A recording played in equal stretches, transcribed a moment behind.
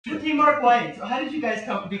Hey, Mark Weitz, how did you guys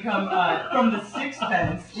become from the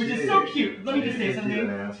Sixpence, which is so cute? Let me just say something.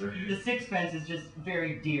 The Sixpence is just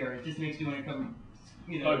very dear. It just makes me want to come,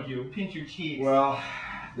 hug you, pinch your cheeks. Well,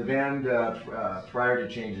 the band prior to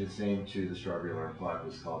changing its name to the Strawberry Alarm Clock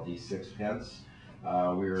was called the Sixpence. We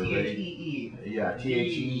were T-H-E-E. Yeah,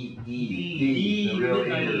 T-H-E-E-D, the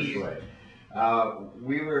real English way.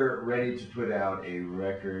 We were ready to put out a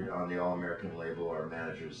record on the All American label, our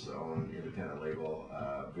manager's own independent label,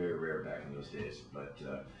 very rare back in those days. But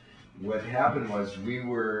what happened was we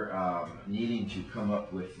were needing to come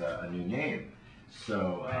up with a new name.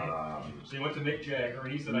 So, so you went to Mick Jagger,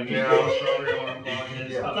 and he said, "I can do Strawberry Alarm Clock."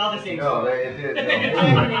 It's all the same. No, it did.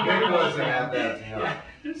 It wasn't at that. Yeah.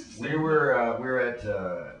 We were at.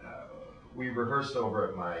 We rehearsed over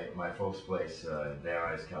at my folks' place in Van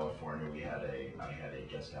Nuys, California. I had a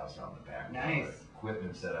guest house out in the back. Nice. The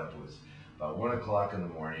equipment set up was about 1 o'clock in the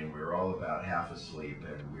morning. We were all about half asleep,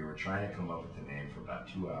 and we were trying to come up with a name for about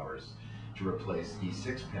 2 hours to replace the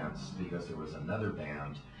Sixpence, because there was another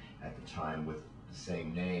band at the time with the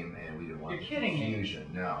same name, and we didn't want the confusion.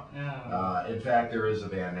 No. In fact, there is a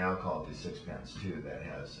band now called the Sixpence too that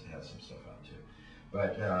has some stuff out too.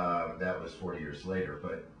 But that was 40 years later.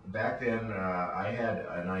 But back then, I had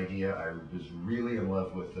an idea. I was really in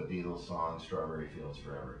love with the Beatles song "Strawberry Fields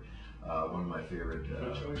Forever," one of my favorite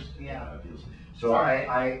Beatles. So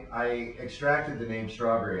I extracted the name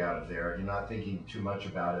Strawberry out of there, and not thinking too much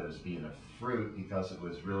about it as being a fruit, because it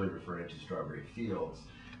was really referring to Strawberry Fields,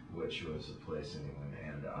 which was a place in England.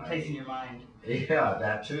 And a place in your mind. Yeah,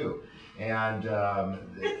 that too. And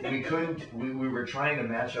we couldn't. We were trying to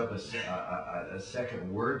match up a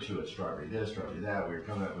second word to it. Strawberry this, strawberry that. We were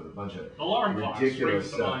coming up with a bunch of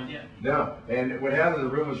ridiculous stuff. No, and what happened? The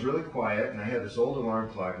room was really quiet, and I had this old alarm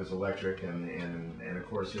clock. It was electric, and of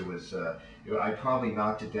course it was. I probably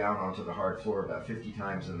knocked it down onto the hard floor about 50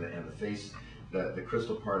 times, and the face. The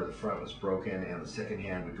crystal part of the front was broken, and the second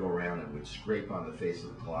hand would go around and would scrape on the face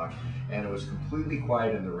of the clock, and it was completely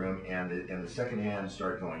quiet in the room, and the second hand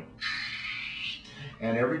started going,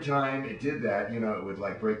 and every time it did that, it would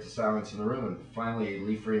like break the silence in the room. And finally,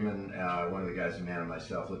 Lee Freeman, one of the guys in Man and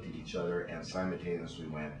myself, looked at each other and simultaneously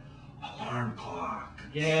went, "Alarm clock."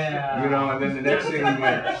 Yeah. And then the next thing we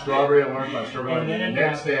went, "Strawberry Alarm Clock." Strawberry. And the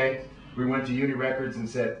next day, we went to Uni Records and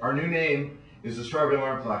said, "Our new name is the Strawberry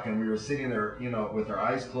Alarm Clock," and we were sitting there, with our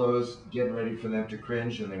eyes closed, getting ready for them to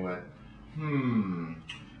cringe, and they went,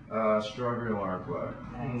 Strawberry Alarm Clock.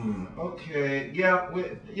 Nice. Okay, yeah,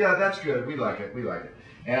 that's good. We like it.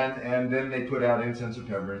 And then they put out Incense and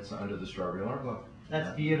Peppermints under the Strawberry Alarm Clock.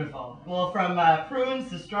 That's beautiful. Well, from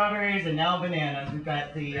prunes to strawberries and now bananas, we've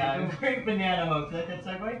got the Great Banana Hoax. Is that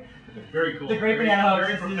that segue? Very cool. The Great Banana Hoax.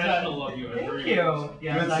 Very professional of you. Thank you.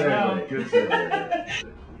 Yes, good I know. Good segue.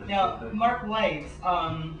 Now, Mark Weitz.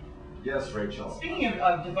 Yes, Rachel. Speaking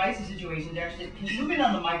of divisive situations, actually, can you move in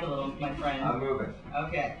on the mic a little, my friend? I'm moving.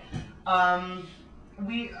 Okay. I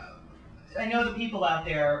know the people out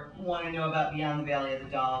there want to know about Beyond the Valley of the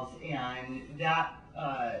Dolls, and that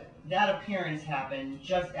appearance happened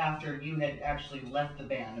just after you had actually left the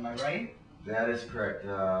band. Am I right? That is correct.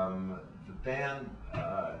 The band,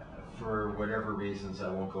 for whatever reasons I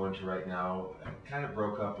won't go into right now, kind of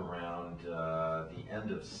broke up around the end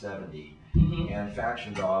of '70, and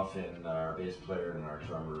factioned off, and our bass player and our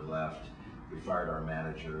drummer left. We fired our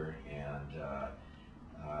manager, and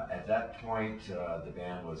at that point, the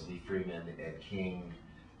band was Lee Freeman, Ed King,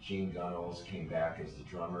 Gene Gunnels came back as the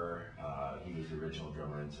drummer. He was the original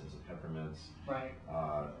drummer in Incense and Peppermints. Right.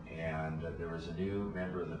 And there was a new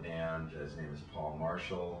member of the band. His name is Paul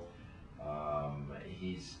Marshall.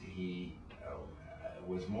 He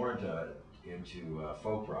was more into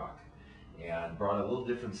folk rock, and brought a little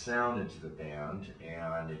different sound into the band,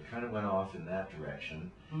 and it kind of went off in that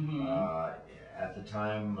direction. At the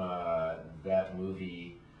time, that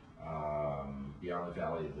movie, Beyond the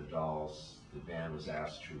Valley of the Dolls, the band was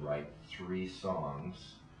asked to write 3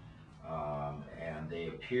 songs, and they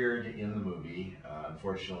appeared in the movie.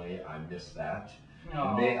 Unfortunately, I missed that. No.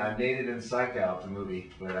 I made it in Psych Out, the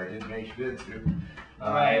movie, but I didn't make it into.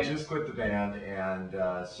 Right. I just quit the band, and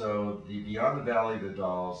so the Beyond the Valley of the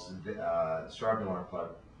Dolls, Strawberry Alarm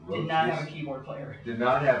Clock did not have a keyboard player. Did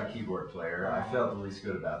not have a keyboard player. I felt the least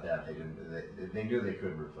good about that. They knew they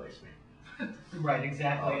couldn't replace me. Right,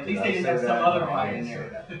 exactly. Oh, at least they didn't have some other guy in there.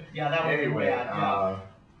 That. Yeah, that would anyway, be bad.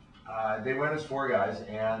 they went as 4 guys,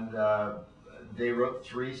 and they wrote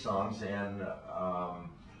 3 songs, and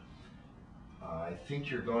I think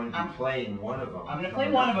you're going to be playing one of them. I'm going to play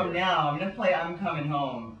one of them now. I'm going to play "I'm Coming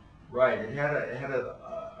Home." Right. It had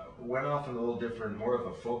went off in a little different, more of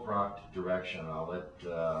a folk rock direction. I'll let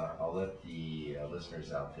the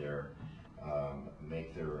listeners out there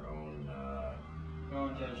make their own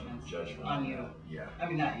judgment on you. Yeah. I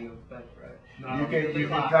mean, not you, but right. You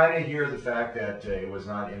can kind of hear the fact that it was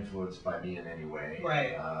not influenced by me in any way.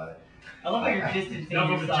 Right. I love how you're distancing no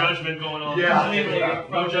yourself. judgment going on. Yeah. Completely No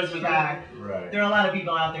from judgment. track. Right. There are a lot of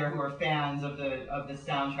people out there who are fans of the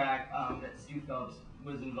soundtrack that Stu Phillips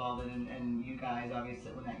was involved in, and you guys,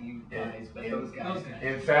 obviously, well, not you guys, but those guys.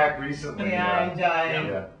 In fact, recently.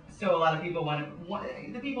 So a lot of people want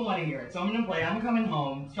to hear it. So I'm going to play I'm Coming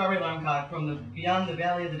Home, Strawberry Alarm Clock from the Beyond the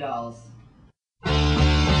Valley of the Dolls.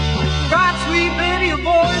 Bright sweet baby, your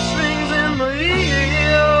voice rings in my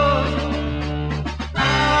ears.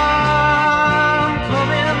 I'm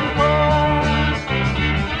coming home.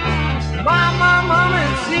 My mama,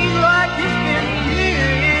 it seems like it's been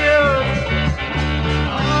years.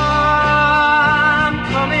 I'm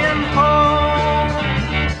coming home.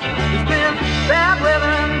 It's been bad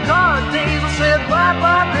weather and dark days. I said bye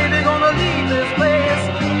bye, baby, gonna leave this place.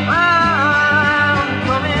 I'm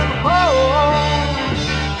coming home.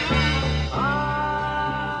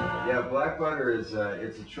 Yeah, Black Butter is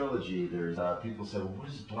it's a trilogy. There's people say, well, what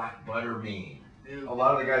does black butter mean? A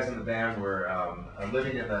lot of the guys in the band were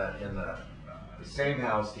living in the same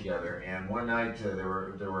house together, and one night they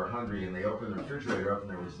were hungry, and they opened the refrigerator up, and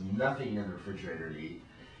there was nothing in the refrigerator to eat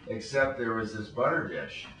except there was this butter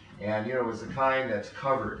dish. And you know, it was the kind that's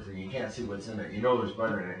covered, and you can't see what's in it. You know there's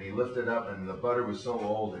butter in it. And he lifted it up, and the butter was so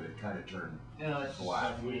old that it kind of turned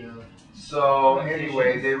black. So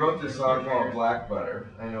anyway, they wrote this song called Black Butter.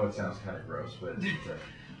 I know it sounds kind of gross, but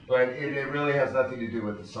it really has nothing to do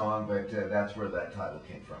with the song. But that's where that title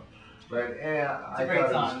came from. But I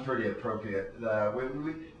thought it was pretty appropriate.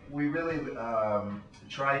 We really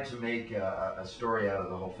tried to make a story out of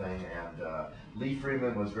the whole thing, and Lee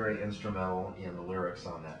Freeman was very instrumental in the lyrics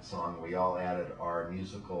on that song. We all added our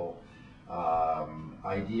musical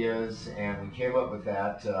ideas, and we came up with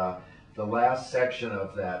that. The last section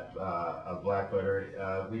of that of Black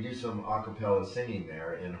Butter, we do some a cappella singing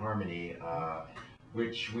there in harmony,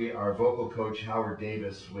 which our vocal coach Howard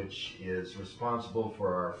Davis, which is responsible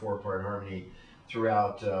for our 4-part harmony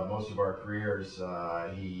throughout most of our careers.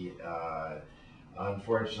 He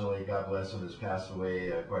unfortunately, God bless him, has passed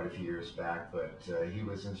away quite a few years back, but he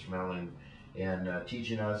was instrumental in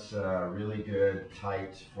teaching us really good,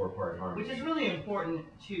 tight 4-part harmony. Which is really important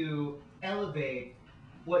to elevate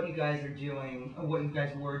what you guys are doing, or what you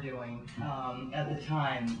guys were doing at the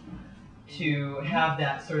time, to have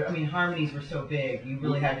that sort of, I mean, harmonies were so big, you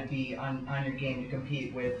really had to be on your game to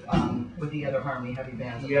compete with the other harmony heavy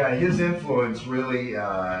bands. Yeah, his influence really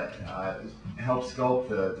helped sculpt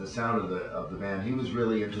the sound of the band. He was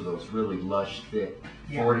really into those really lush, thick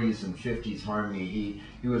 40s and 50s harmony.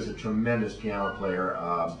 He was a tremendous piano player.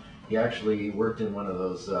 He actually worked in one of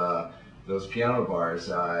those piano bars.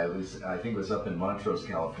 I think it was up in Montrose,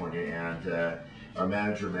 California, and our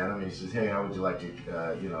manager met him and he says, hey, how would you like to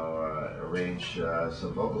arrange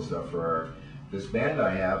some vocal stuff for this band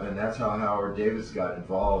I have? And that's how Howard Davis got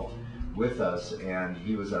involved with us, and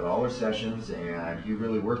he was at all our sessions, and he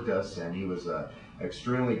really worked us, and he was a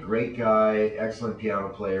extremely great guy, excellent piano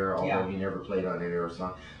player, although he never played on any of our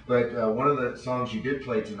songs. But one of the songs you did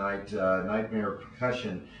play tonight, Nightmare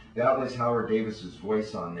Percussion, that was Howard Davis's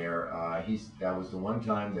voice on there. That was the one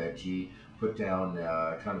time that he put down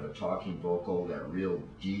kind of a talking vocal, that real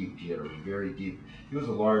deep. He had a very deep. He was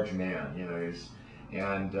a large man, you know.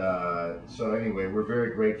 So anyway, we're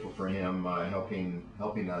very grateful for him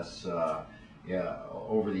helping us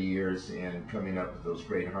over the years and coming up with those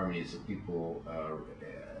great harmonies that people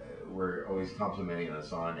were always complimenting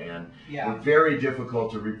us on, and they're very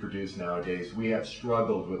difficult to reproduce nowadays. We have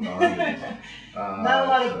struggled with the harmonies. Not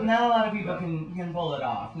a lot of people can pull it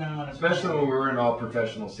off. Especially when we weren't all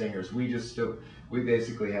professional singers. We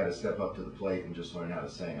basically had to step up to the plate and just learn how to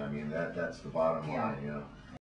sing. I mean, that's the bottom line, you know.